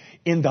gentlemen,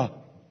 in the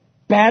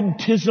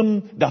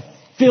baptism, the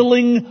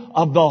filling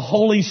of the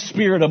Holy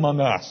Spirit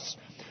among us.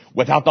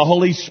 Without the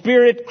Holy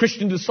Spirit,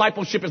 Christian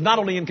discipleship is not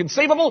only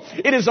inconceivable,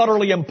 it is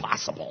utterly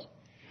impossible.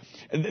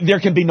 There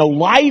can be no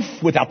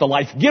life without the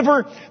life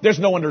giver. There's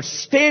no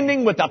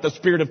understanding without the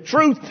Spirit of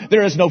truth.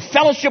 There is no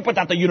fellowship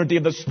without the unity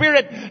of the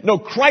Spirit. No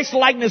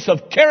Christ-likeness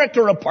of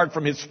character apart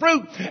from His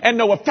fruit. And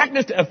no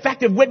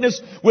effective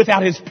witness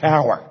without His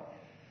power.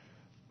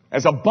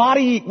 As a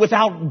body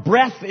without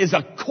breath is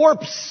a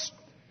corpse,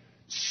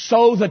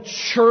 so the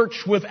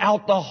church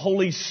without the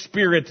Holy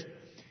Spirit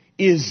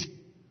is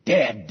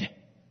dead.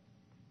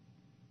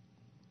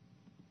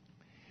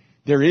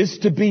 There is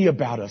to be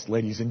about us,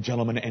 ladies and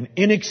gentlemen, an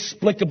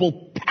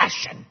inexplicable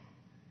passion.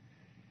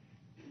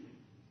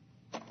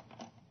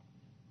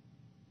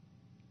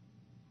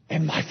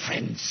 And my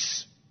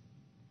friends,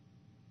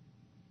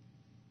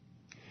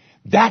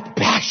 that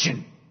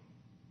passion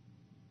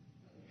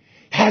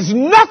has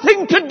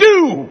nothing to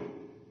do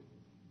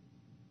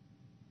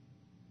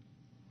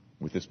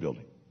with this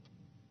building,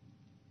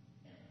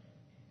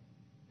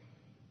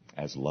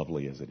 as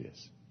lovely as it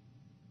is.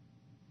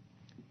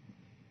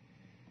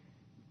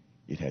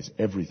 It has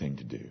everything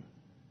to do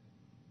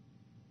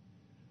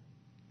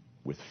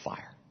with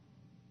fire.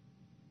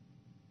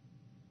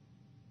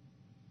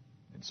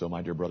 And so,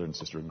 my dear brother and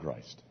sister in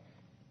Christ,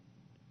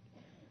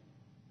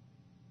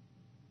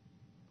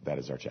 that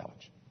is our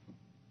challenge.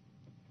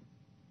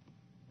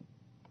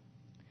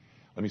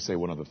 Let me say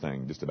one other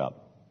thing just about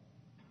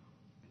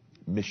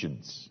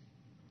missions.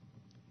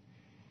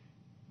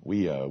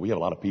 We have a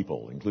lot of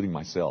people, including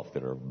myself,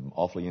 that are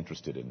awfully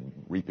interested in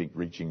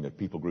reaching the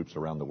people groups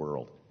around the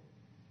world.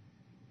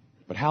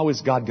 But how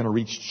is God going to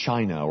reach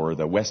China or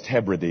the West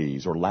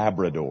Hebrides or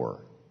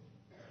Labrador?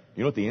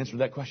 You know what the answer to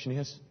that question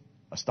is?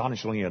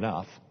 Astonishingly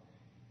enough,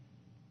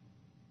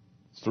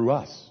 it's through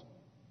us.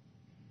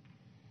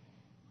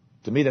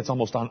 To me, that's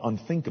almost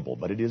unthinkable,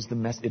 but it is the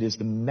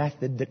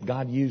method that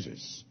God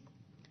uses.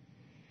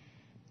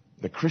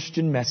 The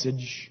Christian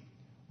message,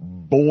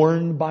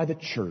 born by the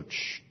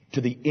church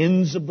to the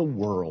ends of the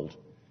world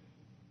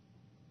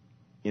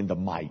in the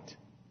might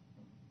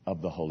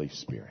of the Holy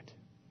Spirit.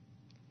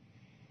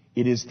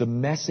 It is the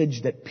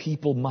message that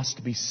people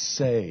must be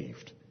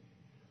saved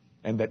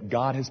and that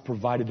God has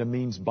provided a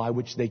means by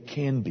which they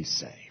can be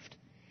saved.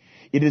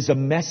 It is a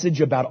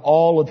message about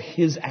all of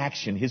His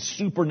action, His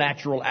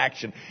supernatural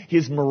action,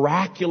 His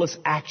miraculous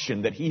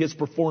action that He has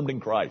performed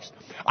in Christ.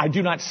 I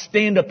do not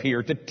stand up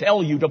here to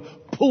tell you to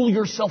pull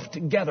yourself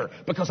together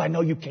because I know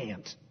you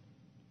can't.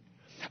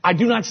 I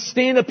do not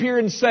stand up here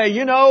and say,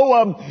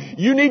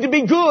 you need to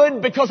be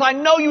good because I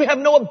know you have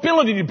no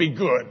ability to be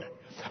good.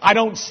 I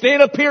don't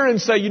stand up here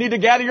and say you need to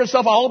gather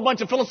yourself a whole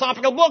bunch of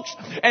philosophical books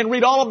and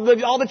read all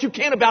that you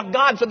can about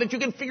God so that you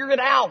can figure it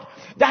out.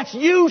 That's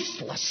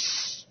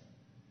useless.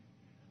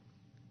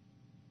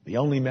 The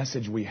only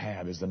message we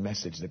have is the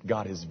message that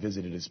God has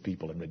visited His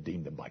people and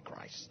redeemed them by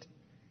Christ.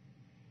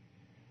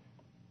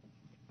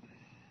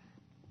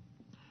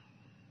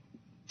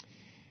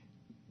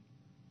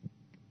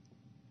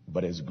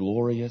 But as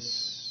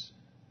glorious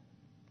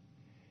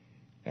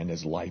and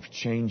as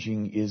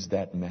life-changing is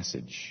that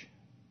message,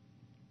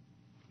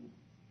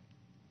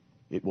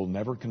 it will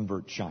never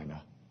convert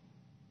China.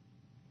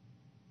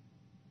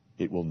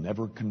 It will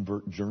never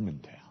convert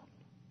Germantown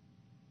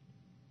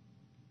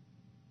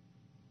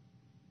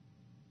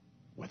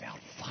without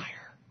fire.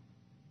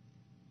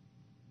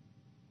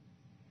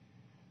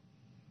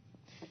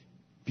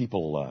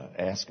 People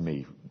ask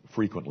me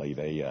frequently,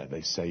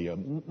 they say,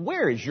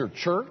 where is your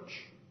church?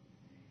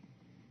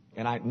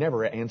 And I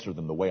never answer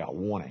them the way I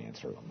want to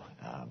answer them.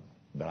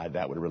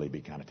 That would really be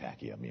kind of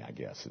tacky of me, I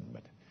guess.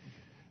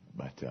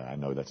 But I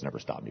know that's never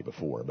stopped me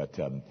before. But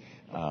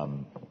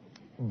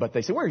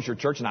they say, where is your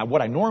church? And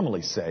what I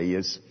normally say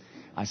is,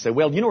 I say,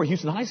 well, you know where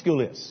Houston High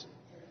School is?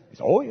 They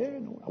say, oh, yeah.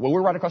 No. Well,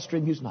 we're right across the street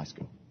from Houston High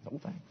School. Oh,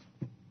 thanks.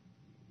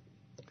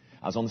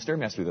 I was on the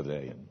Stairmaster the other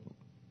day, and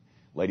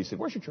a lady said,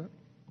 where's your church?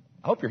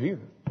 I hope you're here.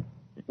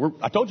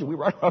 I told you we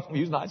were right across from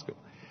Houston High School.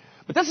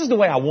 But this is the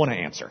way I want to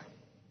answer.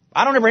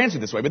 I don't ever answer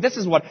this way, but this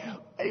is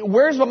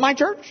where's my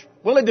church?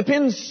 Well, it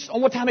depends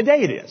on what time of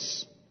day it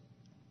is.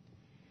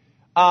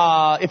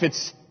 If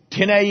it's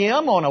 10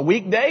 a.m. on a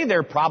weekday,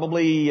 they're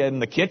probably in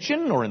the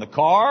kitchen or in the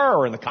car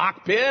or in the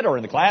cockpit or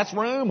in the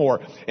classroom or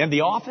in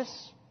the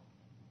office.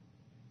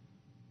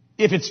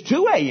 If it's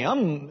 2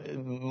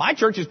 a.m., my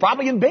church is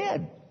probably in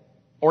bed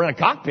or in a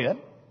cockpit.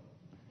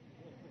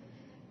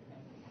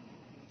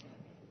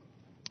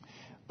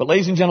 But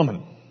ladies and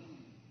gentlemen,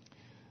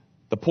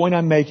 the point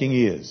I'm making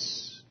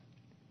is,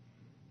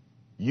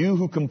 you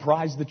who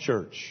comprise the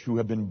church, who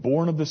have been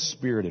born of the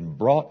Spirit and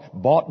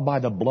bought by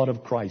the blood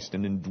of Christ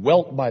and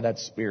indwelt by that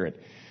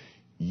Spirit,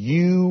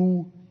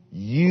 you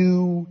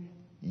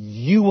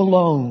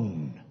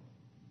alone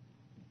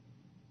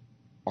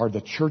are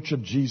the church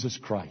of Jesus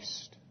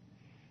Christ,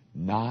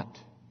 not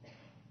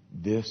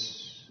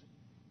this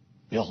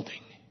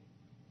building.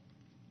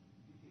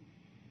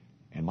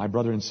 And my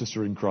brother and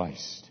sister in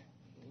Christ,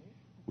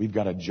 we've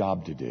got a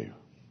job to do.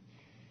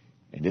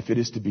 And if it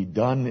is to be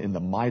done in the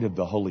might of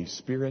the Holy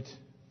Spirit,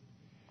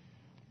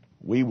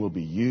 we will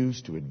be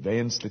used to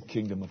advance the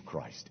kingdom of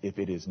Christ. If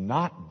it is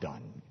not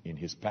done in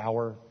His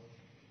power,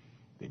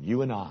 then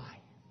you and I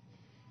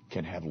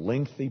can have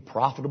lengthy,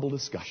 profitable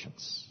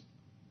discussions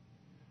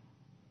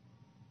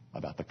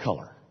about the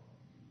color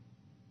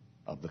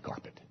of the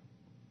carpet.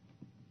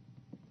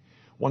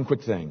 One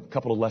quick thing, a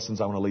couple of lessons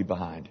I want to leave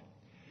behind.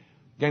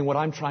 Gang, what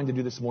I'm trying to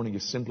do this morning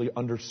is simply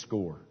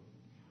underscore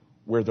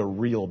where the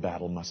real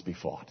battle must be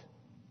fought.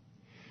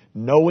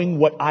 Knowing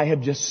what I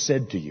have just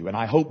said to you, and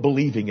I hope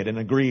believing it and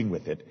agreeing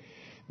with it,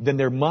 then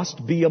there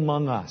must be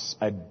among us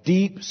a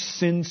deep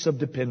sense of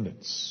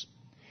dependence.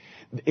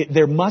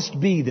 There must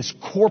be this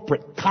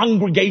corporate,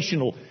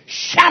 congregational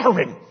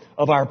shattering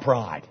of our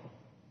pride.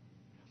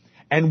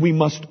 And we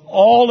must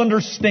all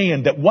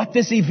understand that what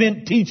this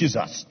event teaches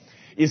us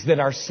is that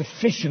our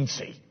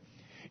sufficiency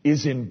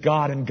is in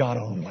God and God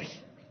only.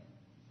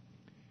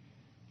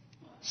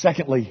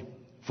 Secondly,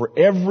 for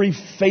every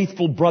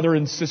faithful brother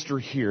and sister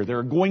here, there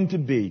are going to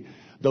be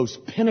those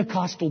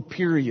Pentecostal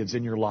periods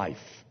in your life.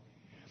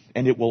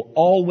 And it will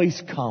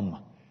always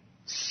come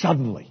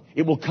suddenly.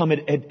 It will come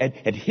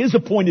at His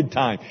appointed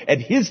time, at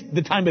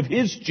the time of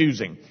His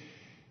choosing.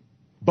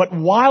 But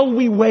while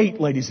we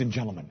wait, ladies and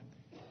gentlemen,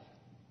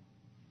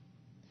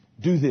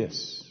 do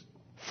this.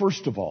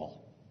 First of all,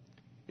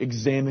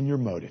 examine your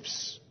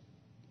motives.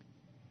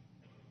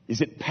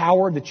 Is it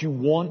power that you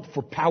want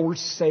for power's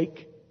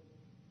sake?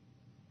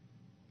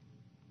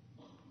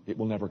 It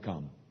will never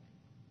come.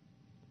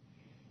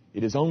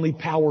 It is only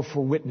power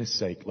for witness'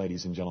 sake,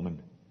 ladies and gentlemen.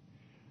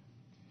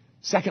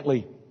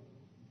 Secondly,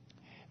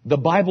 the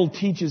Bible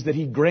teaches that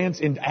He grants,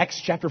 in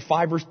Acts chapter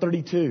 5 verse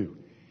 32,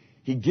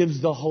 He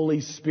gives the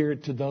Holy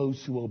Spirit to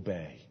those who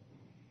obey.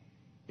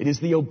 It is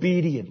the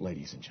obedient,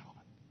 ladies and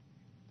gentlemen.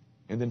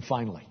 And then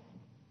finally,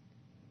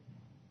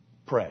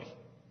 pray.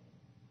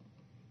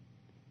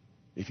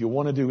 If you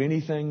want to do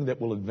anything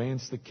that will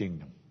advance the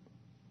kingdom,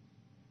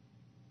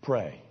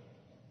 pray.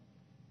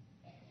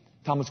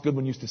 Thomas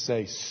Goodwin used to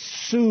say,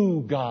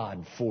 sue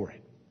God for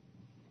it.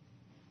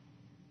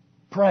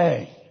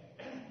 Pray.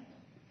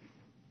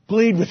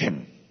 Plead with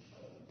Him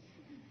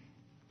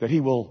that He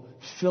will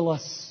fill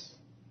us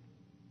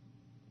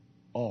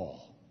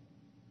all.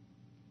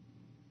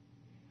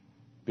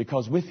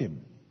 Because with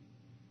Him,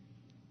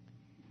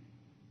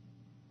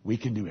 we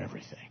can do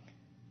everything.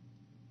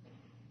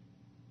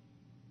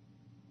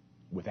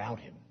 Without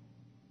Him,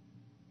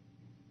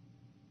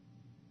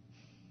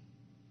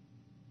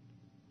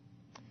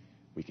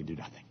 we can do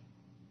nothing.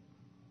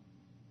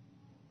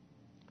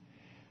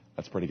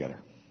 Let's pray together.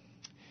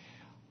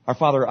 Our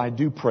Father, I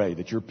do pray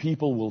that your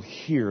people will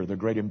hear the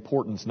great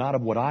importance, not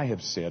of what I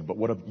have said, but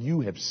what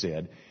you have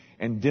said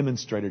and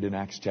demonstrated in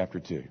Acts chapter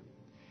 2.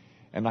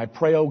 And I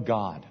pray, oh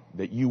God,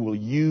 that you will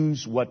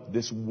use what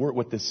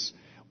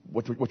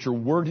your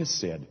word has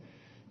said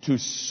to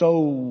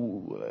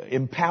so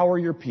empower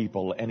your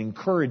people and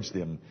encourage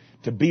them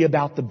to be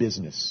about the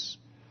business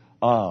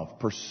of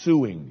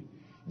pursuing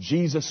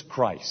Jesus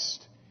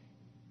Christ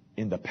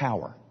in the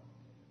power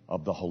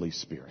of the Holy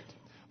Spirit.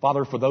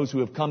 Father, for those who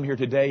have come here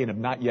today and have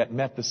not yet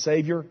met the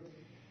Savior,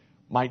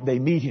 might they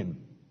meet Him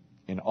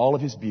in all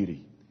of His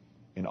beauty,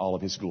 in all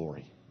of His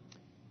glory.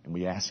 And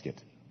we ask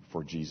it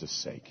for Jesus'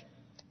 sake.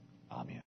 Amen.